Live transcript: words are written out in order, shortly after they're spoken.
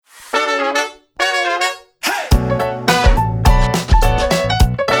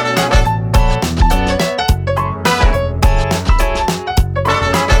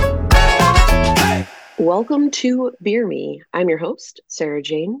Welcome to Beer Me. I'm your host, Sarah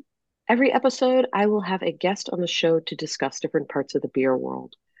Jane. Every episode, I will have a guest on the show to discuss different parts of the beer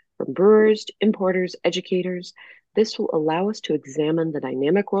world, from brewers to importers, educators. This will allow us to examine the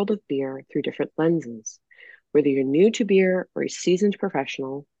dynamic world of beer through different lenses. Whether you're new to beer or a seasoned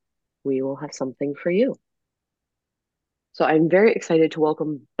professional, we will have something for you. So I'm very excited to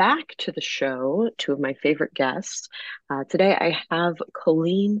welcome back to the show two of my favorite guests. Today I have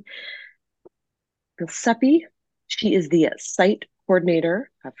Colleen Giuseppe. She is the site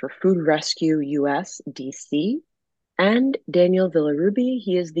coordinator for Food Rescue US DC. And Daniel Villaruby,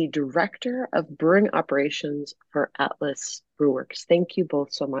 he is the director of brewing operations for Atlas Brewworks. Thank you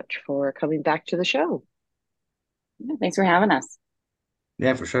both so much for coming back to the show. Yeah, thanks for having us.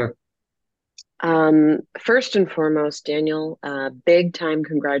 Yeah, for sure. First and foremost, Daniel, big time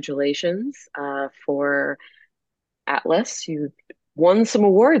congratulations for Atlas. You won some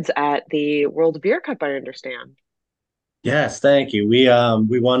awards at the World Beer Cup, I understand. Yes, thank you. We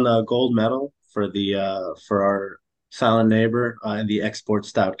won a gold medal for our silent neighbor in the export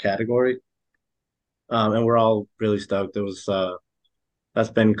stout category. And we're all really stoked. It was That's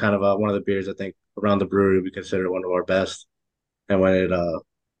been kind of one of the beers I think around the brewery we consider one of our best. And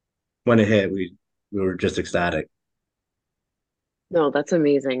when it hit, we were just ecstatic. No, that's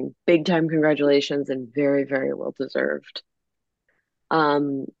amazing. Big time congratulations and very, very well deserved.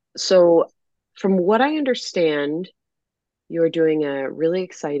 Um, so from what I understand, you're doing a really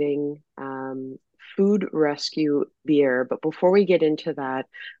exciting food rescue beer. But before we get into that,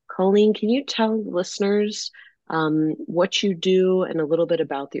 Colleen, can you tell listeners what you do and a little bit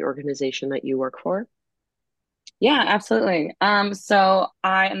about the organization that you work for? Yeah, absolutely. So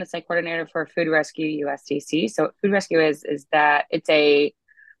I am the site coordinator for Food Rescue USDC. So what Food Rescue is that it's a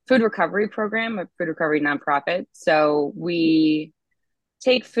food recovery program, a food recovery nonprofit. So we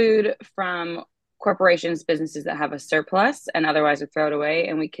take food from corporations, businesses that have a surplus and otherwise would throw it away,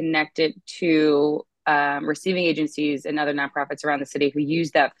 and we connect it to receiving agencies and other nonprofits around the city who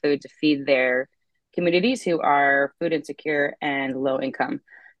use that food to feed their communities who are food insecure and low income.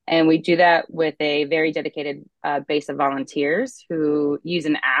 And we do that with a very dedicated base of volunteers who use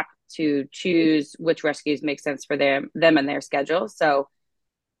an app to choose which rescues make sense for them and their schedule. So,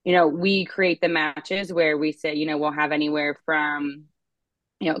 we create the matches where we say, we'll have anywhere from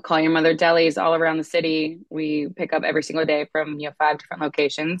call your mother delis all around the city. We pick up every single day from, five different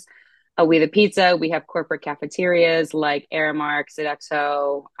locations. We the pizza. We have corporate cafeterias like Aramark,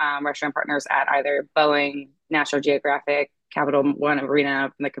 Sodexo, restaurant partners at either Boeing, National Geographic, Capital One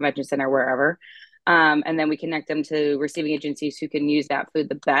Arena, from the convention center, wherever. And then we connect them to receiving agencies who can use that food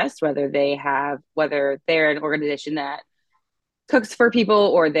the best, whether they're an organization that cooks for people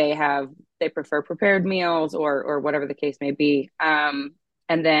or they prefer prepared meals or whatever the case may be.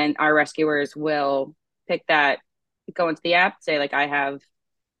 And then our rescuers will pick that, go into the app, say like I have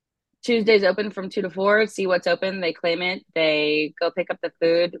Tuesdays open from 2 to 4, see what's open, they claim it, they go pick up the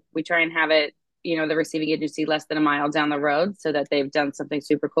food. We try and have it, the receiving agency less than a mile down the road so that they've done something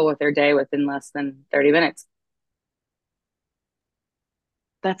super cool with their day within less than 30 minutes.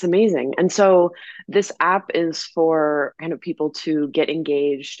 That's amazing. And so this app is for kind of people to get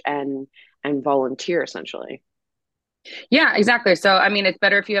engaged and volunteer essentially. Yeah, exactly. So, I mean, it's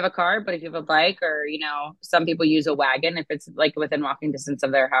better if you have a car, but if you have a bike or, some people use a wagon if it's like within walking distance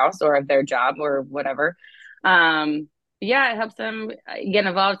of their house or of their job or whatever. Yeah, it helps them get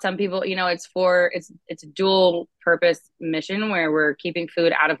involved. Some people, it's a dual purpose mission where we're keeping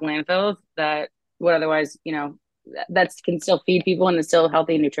food out of landfills that would otherwise, that can still feed people and is still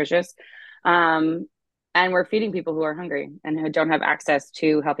healthy and nutritious. Um, and we're feeding people who are hungry and who don't have access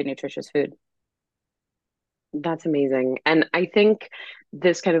to healthy, nutritious food. That's amazing. And I think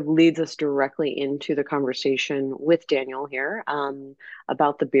this kind of leads us directly into the conversation with Daniel here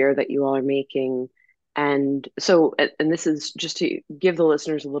about the beer that you all are making. And so, and this is just to give the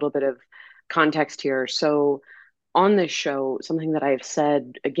listeners a little bit of context here. So, on this show, something that I've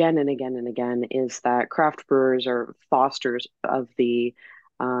said again and again and again is that craft brewers are fosters of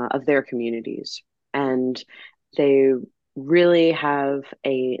their communities, and they really have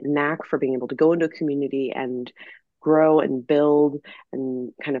a knack for being able to go into a community and grow and build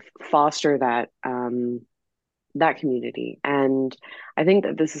and kind of foster that community. And I think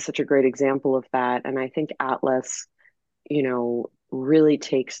that this is such a great example of that. And I think Atlas, really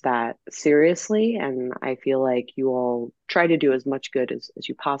takes that seriously. And I feel like you all try to do as much good as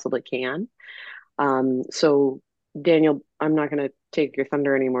you possibly can. So, Daniel, I'm not going to take your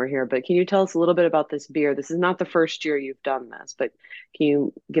thunder anymore here, but can you tell us a little bit about this beer? This is not the first year you've done this, but can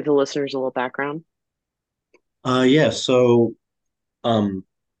you give the listeners a little background? Yeah, so um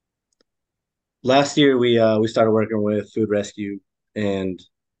last year we started working with Food Rescue, and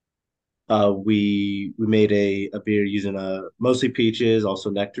we made a beer using mostly peaches, also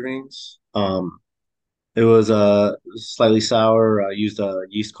nectarines. It was slightly sour. Used a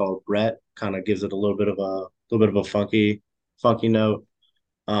yeast called Brett, kind of gives it a little bit of a funky note.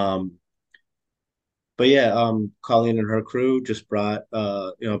 Um, but yeah, Colleen and her crew just brought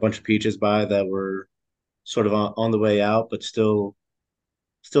a bunch of peaches by that were sort of on the way out, but still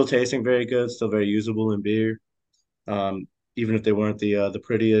tasting very good, still very usable in beer. Even if they weren't the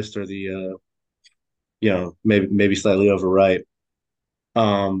prettiest or the maybe slightly overripe.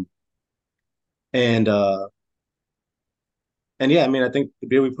 Um, and and yeah, I mean, I think the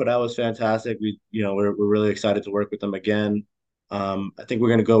beer we put out was fantastic. We're really excited to work with them again. I think we're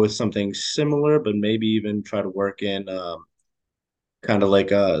going to go with something similar, but maybe even try to work in kind of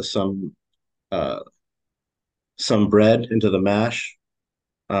like uh, some bread into the mash.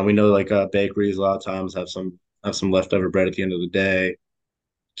 We know like bakeries a lot of times have some leftover bread at the end of the day.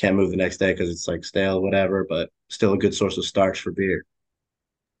 Can't move the next day because it's like stale, whatever, but still a good source of starch for beer.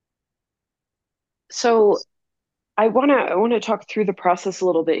 So I wanna talk through the process a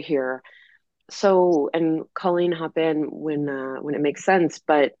little bit here. So, and Colleen, hop in when it makes sense.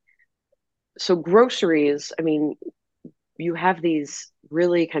 But so groceries, I mean, you have these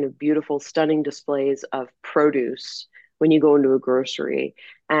really kind of beautiful, stunning displays of produce when you go into a grocery.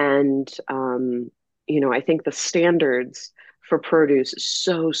 And, I think the standards for produce is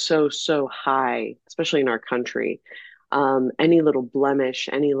so, so, so high, especially in our country. Any little blemish,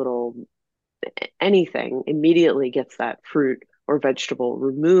 any little anything immediately gets that fruit or vegetable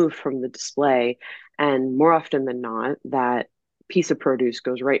removed from the display. And more often than not, that piece of produce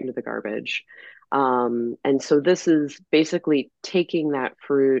goes right into the garbage. And so this is basically taking that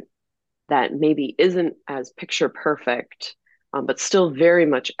fruit that maybe isn't as picture perfect, but still very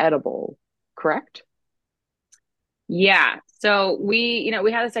much edible, correct? Yeah. So we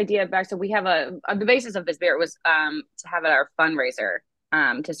had this idea back. So we have the basis of this beer was to have at our fundraiser,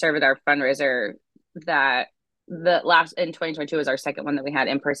 to serve at our fundraiser that the last in 2022 was our second one that we had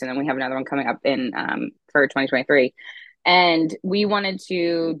in person, and we have another one coming up in for 2023. And we wanted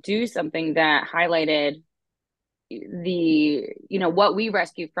to do something that highlighted what we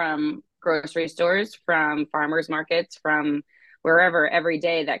rescue from grocery stores, from farmers markets, from wherever every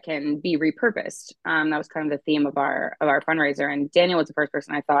day that can be repurposed. That was kind of the theme of our fundraiser. And Daniel was the first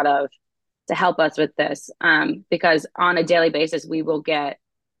person I thought of to help us with this, because on a daily basis we will get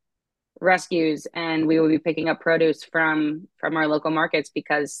rescues and we will be picking up produce from our local markets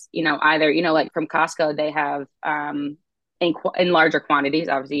because either like from Costco they have in larger quantities.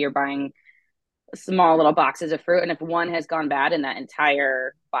 Obviously, you're buying small little boxes of fruit, and if one has gone bad in that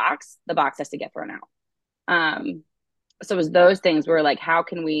entire box, the box has to get thrown out. So it was those things where like, how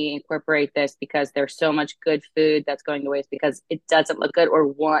can we incorporate this, because there's so much good food that's going to waste because it doesn't look good,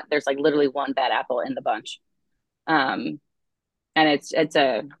 or there's like literally one bad apple in the bunch. And it's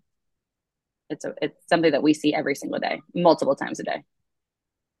something that we see every single day, multiple times a day.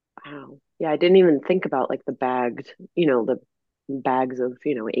 Wow. Yeah, I didn't even think about like the bags of,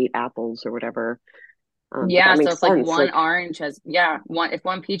 8 apples or whatever. But Yeah, that so makes if like sense. one Like, orange has, yeah,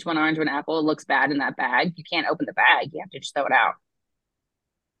 one peach, one orange, one apple looks bad in that bag, you can't open the bag. You have to just throw it out.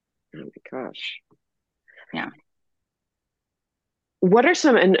 oh my gosh. Yeah. What are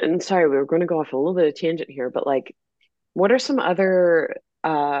some, and sorry, we were going to go off a little bit of tangent here, but like, what are some other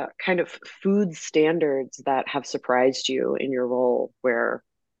kind of food standards that have surprised you in your role where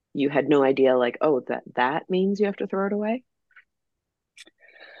you had no idea, like, oh, that means you have to throw it away?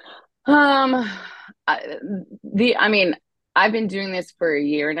 Um, I mean, I've been doing this for a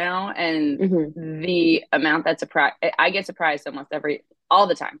year now, and Hmm. the amount that surprise I get surprised almost all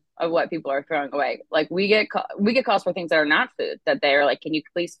the time of what people are throwing away. Like we get calls for things that are not food, that they're like, can you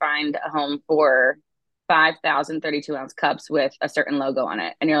please find a home for 5,000 32-ounce cups with a certain logo on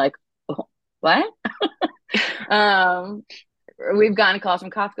it? And you're like, "Oh, what?" Um, we've gotten calls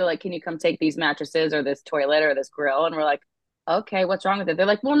from Costco like, can you come take these mattresses or this toilet or this grill? And we're like, okay, what's wrong with it? They're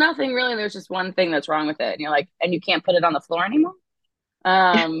like, well, nothing really. There's just one thing that's wrong with it. And you're like, and you can't put it on the floor anymore?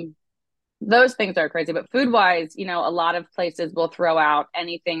 Um, those things are crazy. But food wise, a lot of places will throw out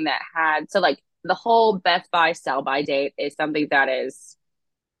anything that so like the whole Best Buy sell by date is something that is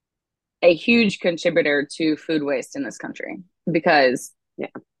a huge contributor to food waste in this country, because Yeah.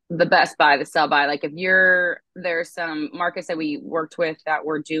 the Best Buy, the sell by, like there's some markets that we worked with that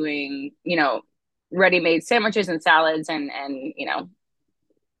were doing, ready made sandwiches and salads and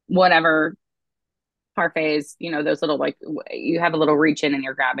whatever parfaits, those little, like, you have a little reach in and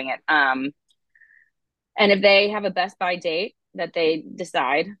you're grabbing it. And if they have a Best Buy date that they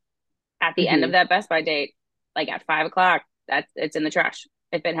decide, At the end of Hmm. that Best By date, like at 5 o'clock, it's in the trash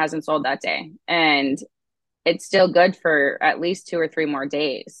if it hasn't sold that day. And it's still good for at least 2 or 3 more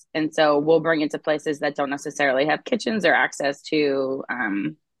days. And so we'll bring it to places that don't necessarily have kitchens or access to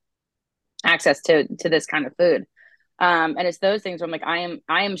this kind of food. And it's those things where I'm like,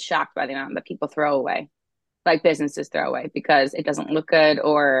 I am shocked by the amount that people throw away, like businesses throw away because it doesn't look good,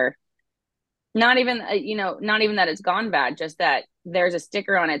 or not even not even that it's gone bad, just that there's a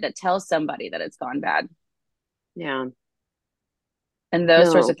sticker on it that tells somebody that it's gone bad. Yeah. And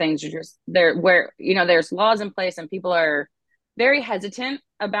those sorts No. of things are just there where there's laws in place and people are very hesitant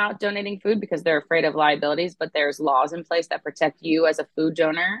about donating food because they're afraid of liabilities, but there's laws in place that protect you as a food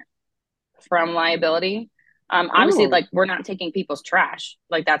donor from liability. Obviously, Oh, like, we're not taking people's trash.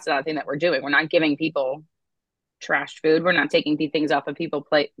 Like, that's another thing that we're doing. We're not giving people trash food. We're not taking things off of people's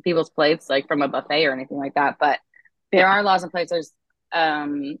plates, like from a buffet or anything like that. But there yeah. are laws in place.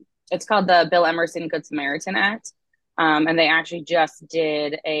 Um, it's called the Bill Emerson Good Samaritan Act. And they actually just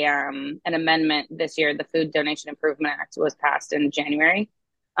did an amendment this year. The Food Donation Improvement Act was passed in January.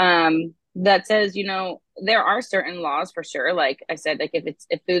 That says, there are certain laws for sure. Like I said, like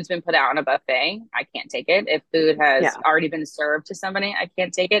if food's been put out on a buffet, I can't take it. If food has Yeah. already been served to somebody, I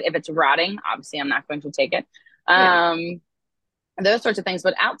can't take it. If it's rotting, obviously I'm not going to take it. Yeah. Um, those sorts of things.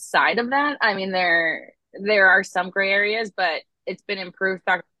 But outside of that, I mean, there are some gray areas, but it's been improved.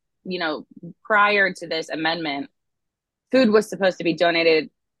 Fact, prior to this amendment, food was supposed to be donated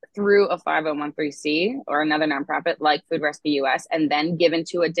through a 501(c) or another nonprofit like Food Rescue US, and then given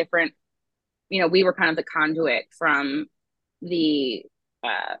to a different. We were kind of the conduit from the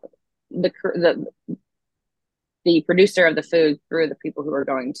uh, the producer of the food through the people who are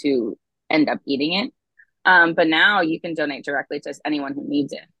going to end up eating it. But now you can donate directly to anyone who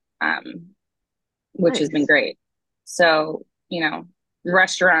needs it, which has been Nice. great. So,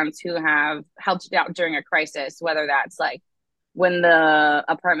 restaurants who have helped out during a crisis, whether that's like when the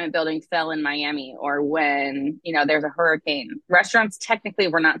apartment building fell in Miami or when, there's a hurricane, restaurants technically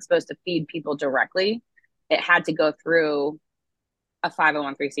were not supposed to feed people directly. It had to go through a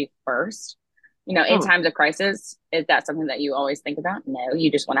 501(c) first. In Oh, times of crisis, is that something that you always think about? No,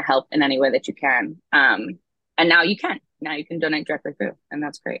 you just want to help in any way that you can. And now you can. Now you can donate directly through, and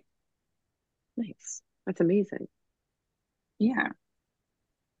that's great. nice. That's amazing. Yeah.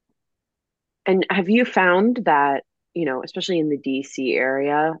 And have you found that, especially in the DC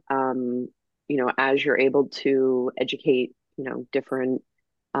area, as you're able to educate, different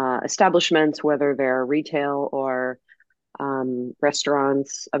establishments, whether they're retail or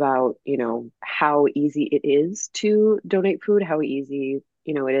restaurants, about, how easy it is to donate food, how easy,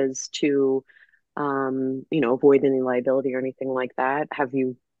 it is to, avoid any liability or anything like that. Have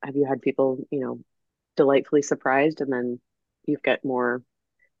you had people, delightfully surprised, and then you've got more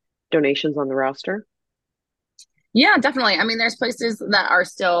donations on the roster? Yeah, definitely. I mean, there's places that are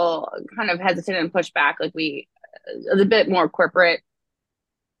still kind of hesitant and push back. Like a bit more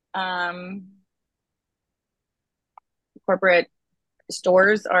um, corporate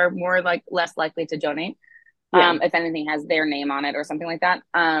stores are more like less likely to donate. Yeah. If anything has their name on it or something like that.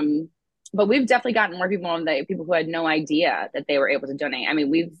 But we've definitely gotten more people on the people who had no idea that they were able to donate. I mean,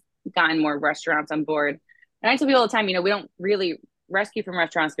 we've gotten more restaurants on board. And I tell people all the time, we don't really rescue from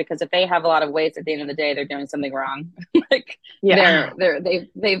restaurants because if they have a lot of waste at the end of the day, they're doing something wrong. Like Yeah.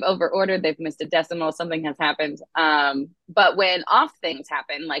 they've over ordered, they've missed a decimal, something has happened. But when off things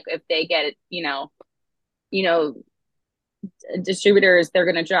happen, like if they get, you know, distributors, they're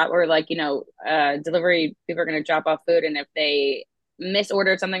going to drop, or like delivery people are going to drop off food, and if they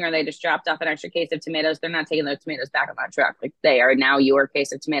misordered something or they just dropped off an extra case of tomatoes, they're not taking those tomatoes back on that truck. Like, they are now your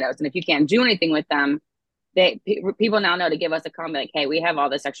case of tomatoes, and if you can't do anything with them, people now know to give us a call, like, hey, we have all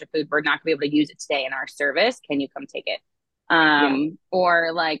this extra food, we're not going to be able to use it today in our service, can you come take it? Yeah.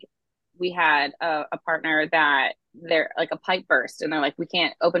 Or like, we had a partner that they're like, a pipe burst and they're like, we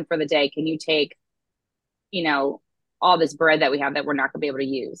can't open for the day, can you take you know all this bread that we have that we're not going to be able to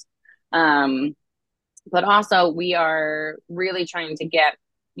use? um but also, we are really trying to get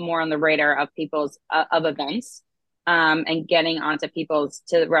more on the radar of people's of events, and getting onto people's,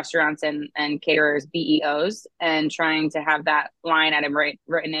 to restaurants and caterers BEOs, and trying to have that line item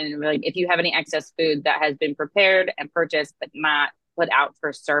written in, like, if you have any excess food that has been prepared and purchased but not put out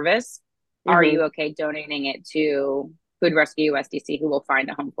for service, are Hmm. you okay donating it to Food Rescue USDC, who will find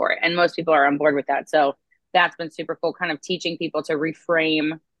a home for it? And most people are on board with that. So that's been super cool, kind of teaching people to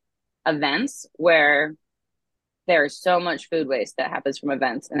reframe events where there's so much food waste that happens from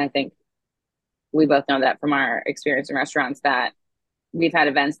events. And I think we both know that from our experience in restaurants, that we've had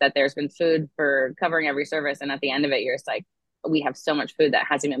events that there's been food for covering every service. And at the end of it, you're just like, we have so much food that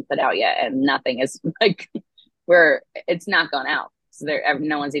hasn't been put out yet, and nothing is like where it's not gone out. So there,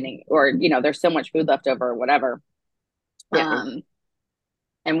 no one's eating, or there's so much food left over, or whatever. Yeah. Um,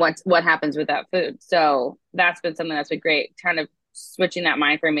 and what happens with that food? So that's been something that's been great, kind of switching that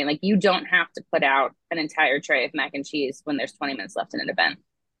mind for me. Like, you don't have to put out an entire tray of mac and cheese when there's 20 minutes left in an event.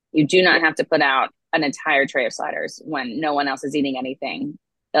 You do not have to put out an entire tray of sliders when no one else is eating anything.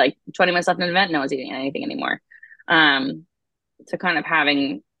 Like 20 minutes left in an event, no one's eating anything anymore. Um, so kind of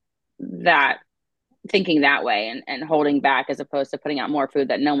having that, thinking that way, and holding back as opposed to putting out more food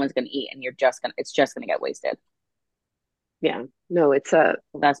that no one's going to eat, and it's just going to get wasted. Yeah. No,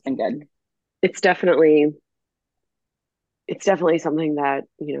 That's been good. it's definitely it's definitely something that,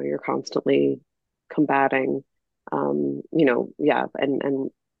 you're constantly combating. Yeah, and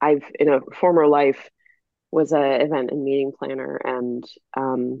I've in a former life was a event and meeting planner, and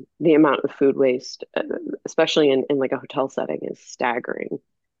the amount of food waste, especially in like a hotel setting, is staggering.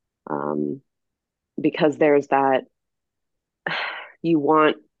 Um, because there's that you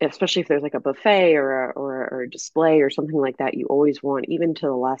want, especially if there's like a buffet or a display or something like that, you always want, even to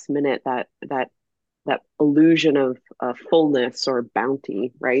the last minute, that illusion of fullness or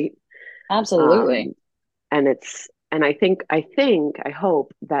bounty, right? Absolutely. Um, and I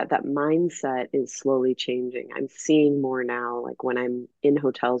hope that mindset is slowly changing. I'm seeing more now, like when I'm in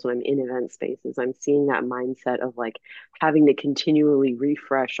hotels, when I'm in event spaces, I'm seeing that mindset of like having to continually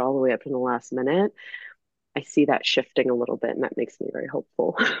refresh all the way up to the last minute. I see that shifting a little bit, and that makes me very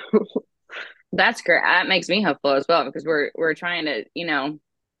hopeful. That's great. That makes me hopeful as well, because we're trying to,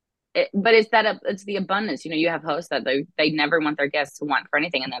 but it's the abundance. You have hosts that they never want their guests to want for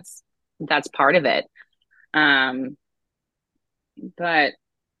anything, and that's part of it. Um, but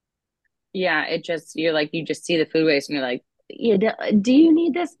yeah, it just, you just see the food waste, and you're like, do you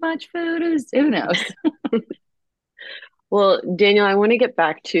need this much food? Who knows? Well, Daniel, I want to get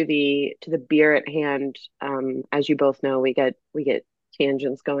back to the beer at hand. As you both know, we get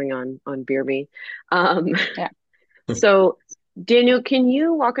tangents going on Beer Me. Um, Yeah. so, Daniel, can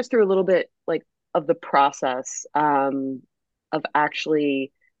you walk us through a little bit like of the process of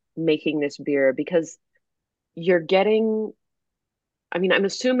actually making this beer? Because you're getting, I mean, I'm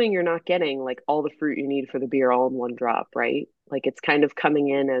assuming you're not getting like all the fruit you need for the beer all in one drop, right? Like it's kind of coming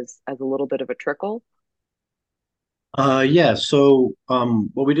in as a little bit of a trickle. Yeah, so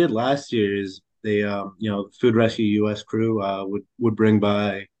what we did last year is they Food Rescue US crew would bring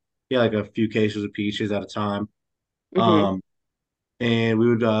by like a few cases of peaches at a time. Mm-hmm. Um and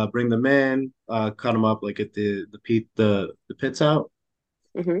we would bring them in, cut them up, like get the pits out.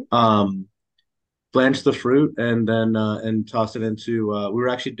 Mm-hmm. Um blanch the fruit and toss it into we were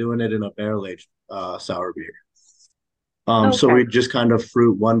actually doing it in a barrel aged sour beer. So Okay. we just kind of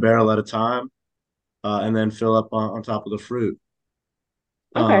fruit one barrel at a time, and then fill up on top of the fruit.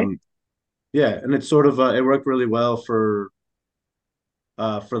 Okay. Um, Yeah, and it's sort of it worked really well for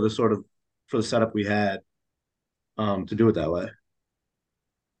the sort of for the setup we had, to do it that way.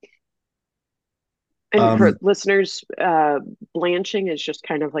 And for Um, listeners, blanching is just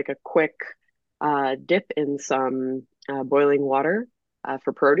kind of like a quick dip in some boiling water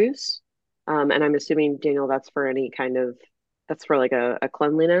for produce. And I'm assuming, Daniel, that's for like a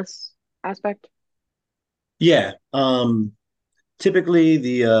cleanliness aspect. yeah. Typically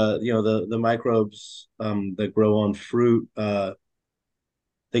the microbes that grow on fruit,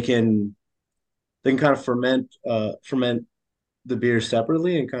 they can kind of ferment the beer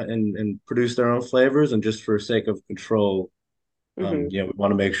separately and produce their own flavors. And just for sake of control, Hmm. we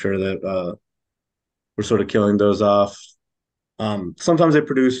want to make sure that we're sort of killing those off. Sometimes they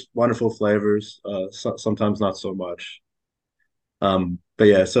produce wonderful flavors, sometimes not so much. But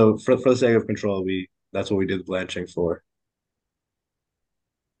yeah, so for the sake of control, we that's what we did the blanching for.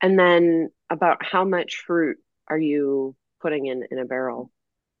 And then about how much fruit are you putting in a barrel?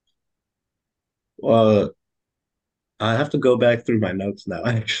 Uh, I have to go back through my notes now,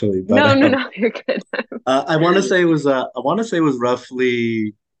 actually, but No, no, no, you're good. I want to say it was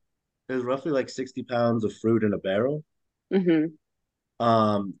roughly like 60 pounds of fruit in a barrel. Hmm.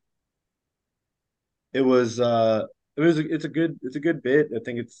 Um, it's a good bit. I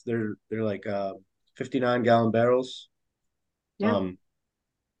think they're like 59 gallon barrels. Yeah. Um,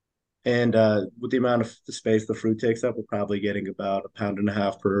 and with the amount of the space the fruit takes up, we're probably getting about a pound and a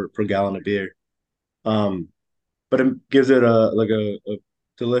half per gallon of beer. Um, but it gives it a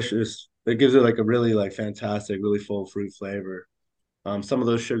delicious. It gives it like a really like fantastic, really full fruit flavor. Some of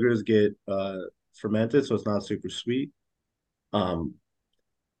those sugars get fermented, so it's not super sweet. Um,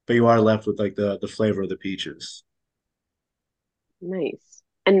 but you are left with like the flavor of the peaches. Nice.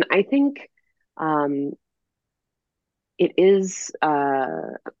 And I think um, it is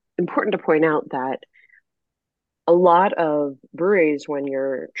important to point out that a lot of breweries, when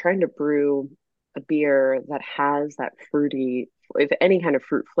you're trying to brew a beer that has that fruity, if any kind of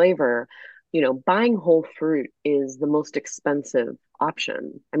fruit flavor, buying whole fruit is the most expensive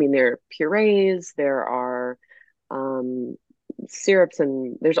option. I mean, there are purees, there are um, syrups,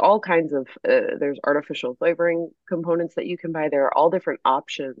 and there's all kinds of there's artificial flavoring components that you can buy. There are all different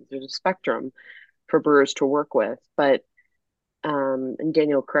options. There's a spectrum for brewers to work with, but and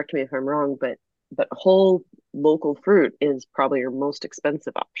Daniel, correct me if I'm wrong, but whole local fruit is probably your most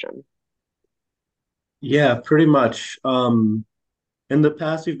expensive option. Yeah, pretty much. In the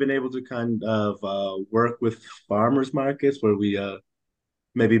past, we've been able to kind of work with farmers markets where we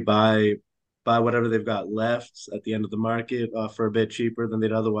maybe buy whatever they've got left at the end of the market for a bit cheaper than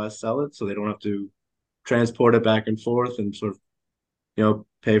they'd otherwise sell it, so they don't have to transport it back and forth and sort of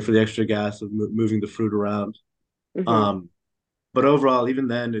pay for the extra gas of moving the fruit around. Hmm. Um, but overall, even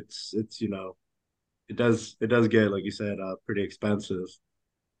then, it's it does get, like you said, pretty expensive.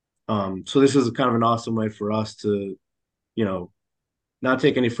 So this is kind of an awesome way for us to you know not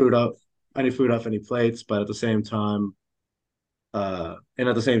take any food off any plates, but at the same time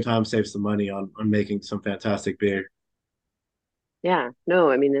save some money on making some fantastic beer. Yeah, no,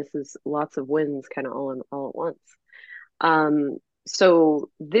 I mean this is lots of wins kind of all at once. Um, so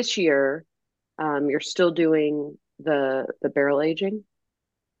this year, you're still doing the barrel aging.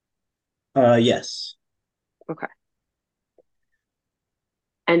 Yes. Okay.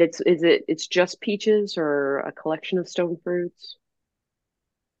 And it's just peaches or a collection of stone fruits?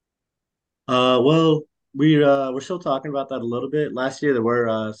 Well, we're still talking about that a little bit. Last year there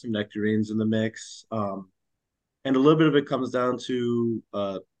were some nectarines in the mix, and a little bit of it comes down to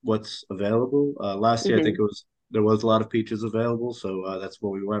what's available. Last year I think Hmm. there was a lot of peaches available, so that's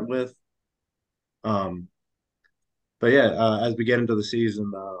what we went with. Um, but yeah, as we get into the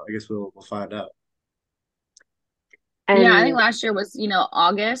season, I guess we'll find out. Yeah, I think And last year was,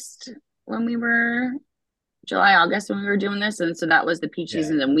 August when we were July, August when we were doing this. And so that was the peach Yeah.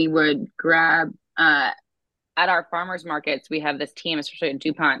 season. And we would grab at our farmers markets, we have this team, especially at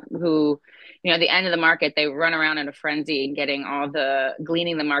DuPont, who, at the end of the market, they run around in a frenzy and getting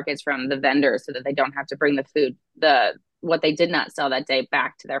gleaning the markets from the vendors so that they don't have to bring the food, what they did not sell that day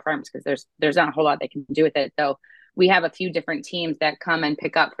back to their farms because there's not a whole lot they can do with it. So we have a few different teams that come and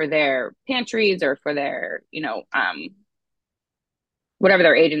pick up for their pantries or for their, whatever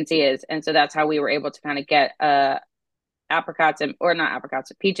their agency is. And so that's how we were able to kind of get apricots or not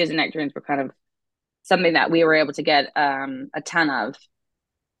apricots, peaches and nectarines were kind of something that we were able to get a ton of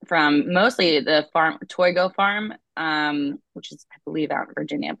from mostly the farm Toygo farm, which is I believe out in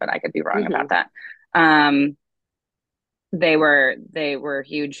Virginia, but I could be wrong about mhm, that. Um, they were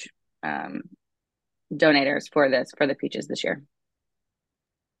huge um, donators for the peaches this year.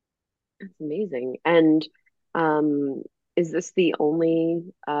 that's amazing. And um, is this the only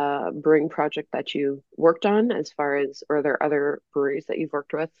brewing project that you've worked on as far as, or are there other breweries that you've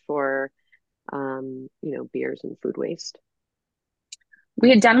worked with for beers and food waste? We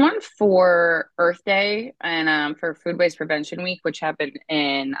had done one for Earth Day and for Food Waste Prevention Week, which happened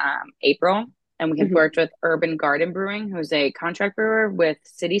in April. And we had Hmm. worked with Urban Garden Brewing, who's a contract brewer with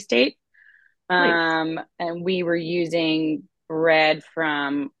City State. Nice. And we were using bread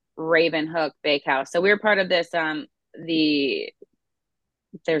from Raven Hook Bakehouse. So we were part of this.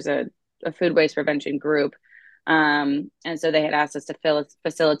 There's a food waste prevention group, and so they had asked us to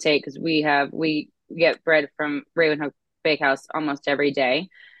facilitate because we get bread from Raven Hook Bakehouse almost every day,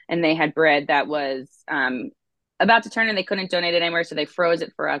 and they had bread that was about to turn and they couldn't donate it anymore, so they froze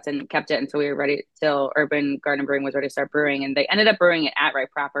it for us and kept it until we were ready till Urban Garden Brewing was ready to start brewing, and they ended up brewing it at Right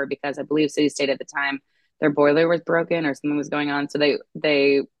Proper because I believe City State at the time their boiler was broken or something was going on, so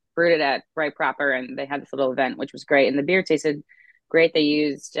they brewed it at Right Proper and they had this little event which was great, and the beer tasted great. They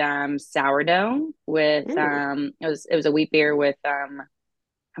used sourdough with Mm, it was a wheat beer with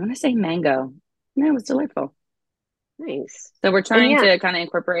I want to say mango. Yeah, it was delightful. nice. So we're And trying yeah, to kind of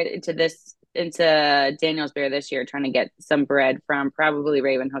incorporate it into Daniel's beer this year, trying to get some bread from probably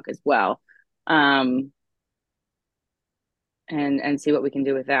Raven Hook as well, um, and see what we can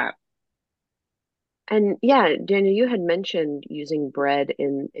do with that. and yeah, Daniel, you had mentioned using bread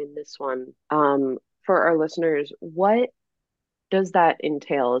in this one. For our listeners, what does that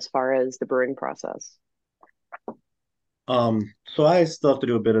entail as far as the brewing process? So I still have to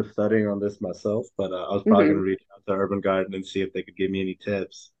do a bit of studying on this myself, but I was probably going Hmm. to reach out to Urban Garden and see if they could give me any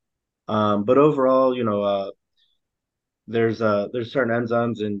tips. But overall, there's certain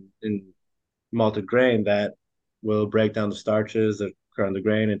enzymes in malted grain that will break down the starches that occur in the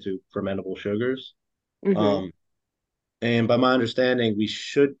grain into fermentable sugars. Hmm. Um, And by my understanding, we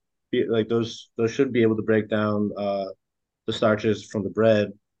should be like those should be able to break down the starches from the bread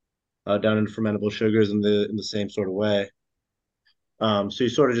down into fermentable sugars in the same sort of way. So you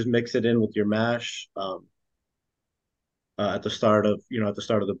sort of just mix it in with your mash at the start of at the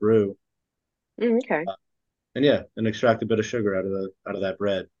start of the brew, Okay. uh, and yeah, and extract a bit of sugar out of that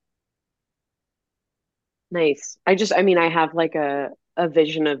bread. Nice. I mean, I have like a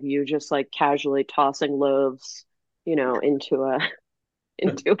vision of you just like casually tossing loaves, into a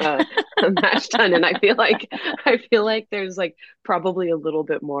into a mash tun, and I feel like there's like probably a little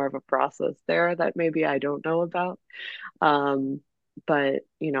bit more of a process there that maybe I don't know about. Um, but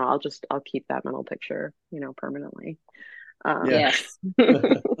I'll keep that mental picture, permanently. Um, Yeah. Yes.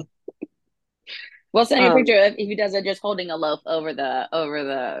 We'll send you a um, picture if he does it just holding a loaf over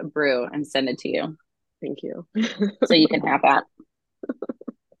the brew and send it to you thank you. so you can have that.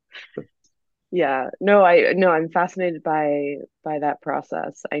 Yeah, no, I'm fascinated by that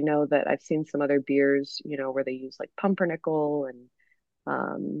process. I know that I've seen some other beers, where they use like pumpernickel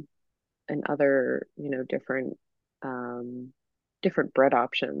um and other, different bread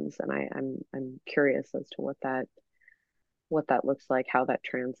options, and I'm curious as to what that looks like, how that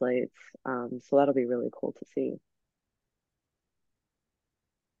translates. So that'll be really cool to see.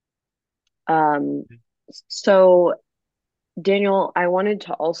 Um, so Daniel, I wanted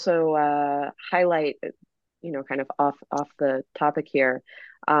to also highlight, kind of off the topic here.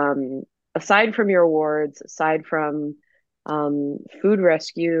 Um, Aside from your awards, aside from food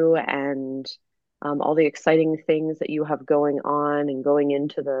rescue and all the exciting things that you have going on and going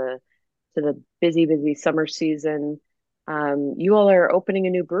into the busy, busy summer season, you all are opening a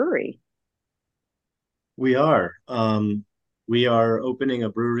new brewery. We are. We are opening a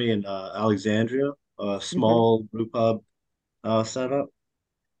brewery in Alexandria, a Hmm. small brew pub setup.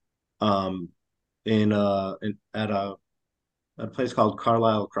 Um, at a place called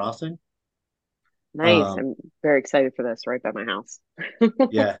Carlisle Crossing. Nice. Um, I'm very excited for this, right by my house.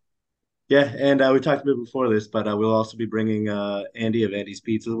 yeah, yeah, and we talked a bit before this, but we'll also be bringing Andy of Andy's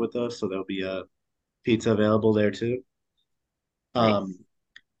Pizza with us, so there'll be pizza available there too. Nice. Um,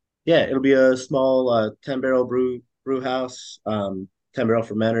 yeah, it'll be a small 10 barrel brew house, 10 barrel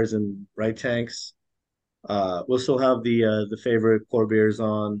fermenters and bright tanks. We'll still have the favorite core beers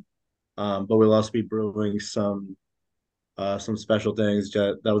on, but we'll also be brewing some special things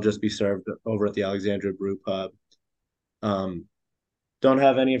that will just be served over at the Alexandria Brew Pub. Um, don't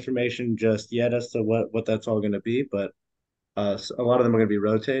have any information just yet as to what that's all going to be, but a lot of them are going to be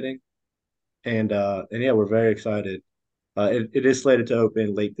rotating, and yeah, we're very excited. It is slated to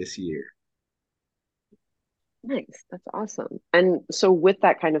open late this year. Nice. That's awesome. And so with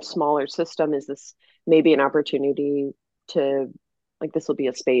that kind of smaller system, is this maybe an opportunity to like this will be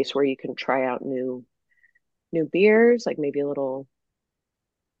a space where you can try out new beers, like maybe a little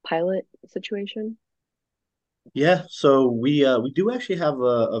pilot situation? Yeah, so we do actually have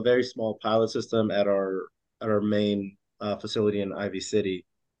a very small pilot system at our main facility in Ivy City,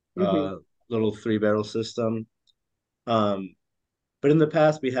 Hmm. little 3 barrel system. Um, but in the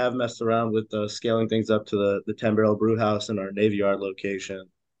past, we have messed around with scaling things up to the 10 barrel brew house in our Navy Yard location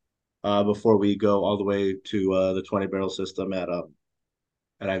before we go all the way to the 20 barrel system at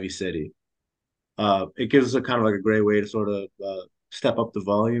Ivy City. It gives us a kind of like a great way to sort of step up the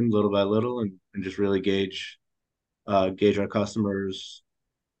volume little by little and just really gauge our customers'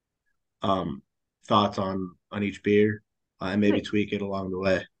 um, thoughts on each beer and maybe Nice. tweak it along the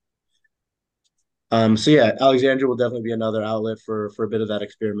way. So yeah, Alexandria will definitely be another outlet for a bit of that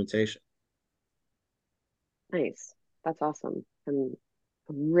experimentation. Nice. That's awesome. I'm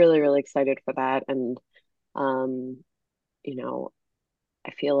really, really excited for that. And um, you know,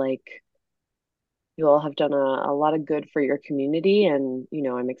 I feel like you all have done a lot of good for your community, and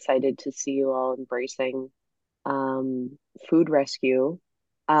I'm excited to see you all embracing um, food rescue.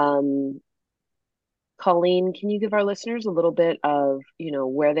 Um, Colleen, can you give our listeners a little bit of,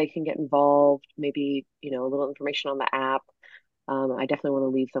 where they can get involved, maybe, a little information on the app? I definitely want to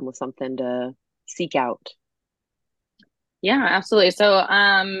leave them with something to seek out. Yeah, absolutely. So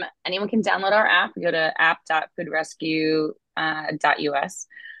anyone can download our app. Go to app.foodrescue.us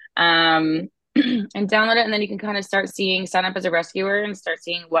and download it, and then you can kind of sign up as a rescuer and start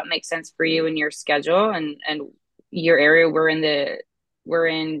seeing what makes sense for you in your schedule and your area. We're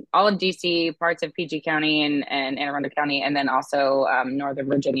in all of DC, parts of PG County and Anne Arundel County, and then also Northern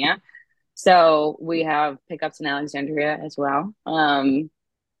Virginia. So we have pickups in Alexandria as well.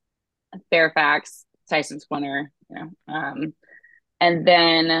 Fairfax, Tyson's Winter, and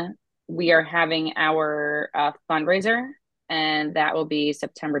then we are having our fundraiser, and that will be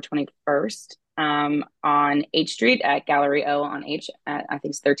September 21st. on H Street at Gallery O on H at, I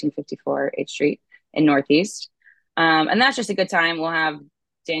think it's 1354 H Street in Northeast. And that's just a good time. We'll have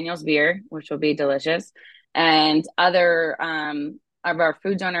Daniel's beer, which will be delicious, and other of our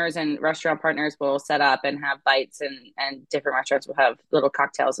food donors and restaurant partners will set up and have bites, and different restaurants will have little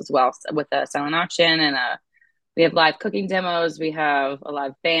cocktails as well with a silent auction and we have live cooking demos. We have a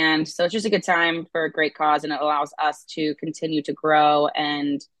live band. So it's just a good time for a great cause, and it allows us to continue to grow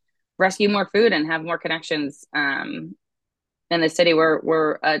and rescue more food and have more connections in the city.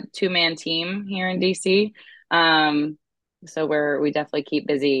 We're a two-man team here in DC. So we definitely keep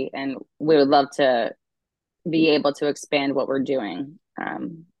busy, and we would love to be able to expand what we're doing.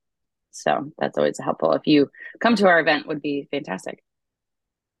 So that's always helpful. If you come to our event, would be fantastic.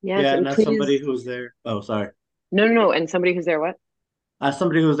 Yes, Yeah, and and as somebody please, who was there, oh, sorry. no, no, no, and somebody who's there, what? As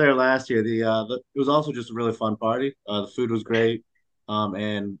somebody who was there last year, it was also just a really fun party. The food was great,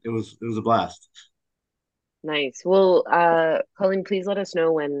 and it was a blast. Nice. Well, Colleen, please let us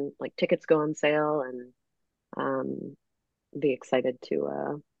know when like tickets go on sale, and um, be excited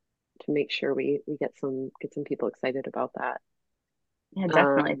to make sure we get some people excited about that. Yeah,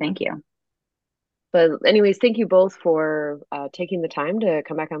 definitely. Um, Thank you. but anyways, thank you both for taking the time to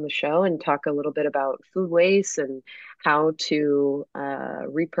come back on the show and talk a little bit about food waste and how to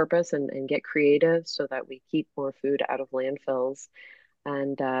repurpose and get creative so that we keep more food out of landfills.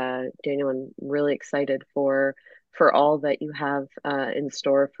 And Daniel, I'm really excited for all that you have in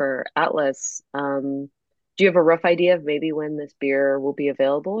store for Atlas. Do you have a rough idea of maybe when this beer will be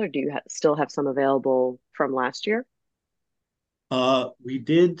available, or do you still have some available from last year? We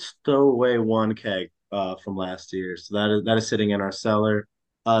did stow away one keg from last year, so that is sitting in our cellar.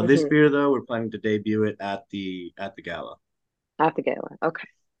 This Hmm. beer though, we're planning to debut it at the gala. At the gala. Okay,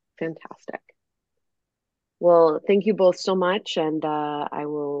 fantastic. Well, thank you both so much, and I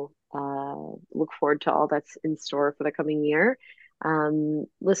will look forward to all that's in store for the coming year.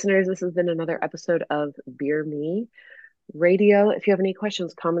 Listeners, this has been another episode of Beer Me Radio. If you have any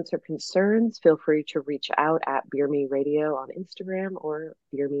questions, comments, or concerns, feel free to reach out at Beer Me Radio on Instagram or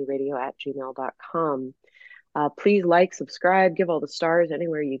beermeradio@gmail.com. Please like, subscribe, give all the stars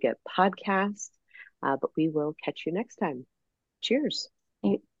anywhere you get podcasts. But we will catch you next time. Cheers.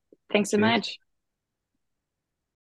 Thanks so Cheers. much.